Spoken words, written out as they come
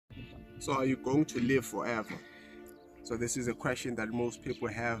So are you going to live forever? So this is a question that most people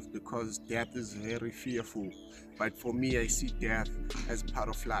have because death is very fearful. But for me, I see death as part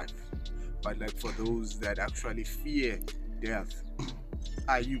of life. But like for those that actually fear death,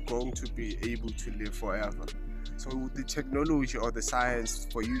 are you going to be able to live forever? So the technology or the science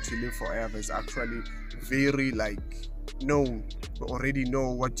for you to live forever is actually very known. We already know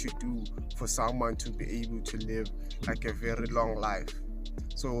what to do for someone to be able to live like a very long life.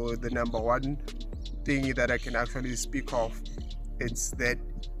 So the number one thing that I can actually speak of, it's that,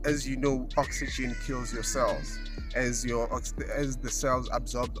 as you know, oxygen kills your cells. As the cells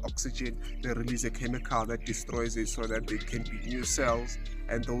absorb oxygen, they release a chemical that destroys it so that they can be new cells,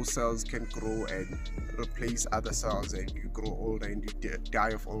 and those cells can grow and replace other cells, and you grow older and you die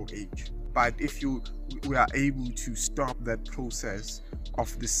of old age. But if we are able to stop that process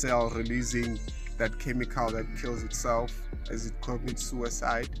of the cell releasing that chemical that kills itself as it commits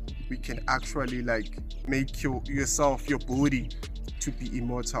suicide, we can actually make your body to be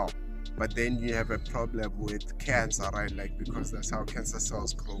immortal. But then you have a problem with cancer, right? Because that's how cancer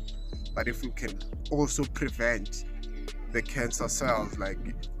cells grow. But if we can also prevent the cancer cells,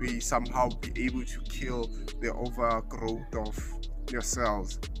 we somehow be able to kill the overgrowth of your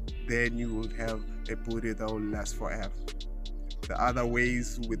cells, then you will have a body that will last forever. The other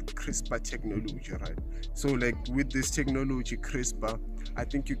ways with CRISPR technology, right? So with this technology, CRISPR, I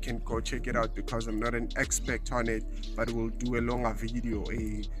think you can go check it out because I'm not an expert on it, but we'll do a longer video,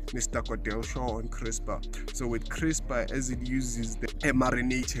 a MRGODDEL show on CRISPR. So with CRISPR, as it uses the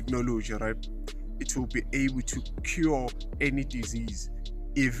mRNA technology, right, it will be able to cure any disease,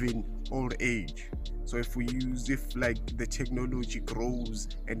 even old age. So if the technology grows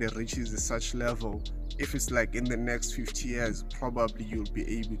and it reaches a such level, if it's in the next 50 years, probably you'll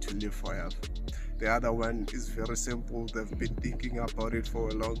be able to live forever. The other one is very simple. They've been thinking about it for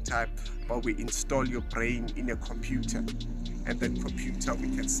a long time, but we install your brain in a computer, and that computer,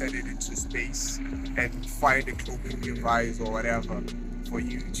 we can send it into space and find a cloaking device or whatever for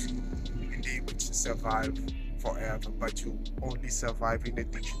you to be able to survive forever, but you only survive in a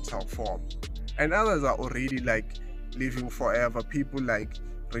digital form. And others are already living forever. People like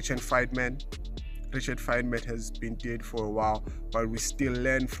Richard Feynman. Richard Feynman has been dead for a while, but we still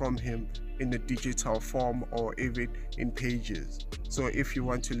learn from him in a digital form or even in pages. So if you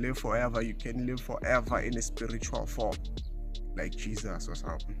want to live forever, you can live forever in a spiritual form, like Jesus or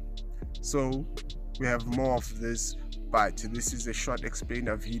something. So we have more of this, but this is a short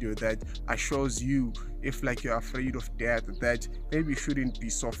explainer video that assures you, if you're afraid of death, that maybe you shouldn't be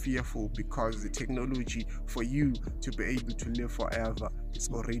so fearful, because the technology for you to be able to live forever is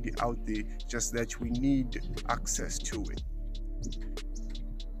already out there, just that we need access to it.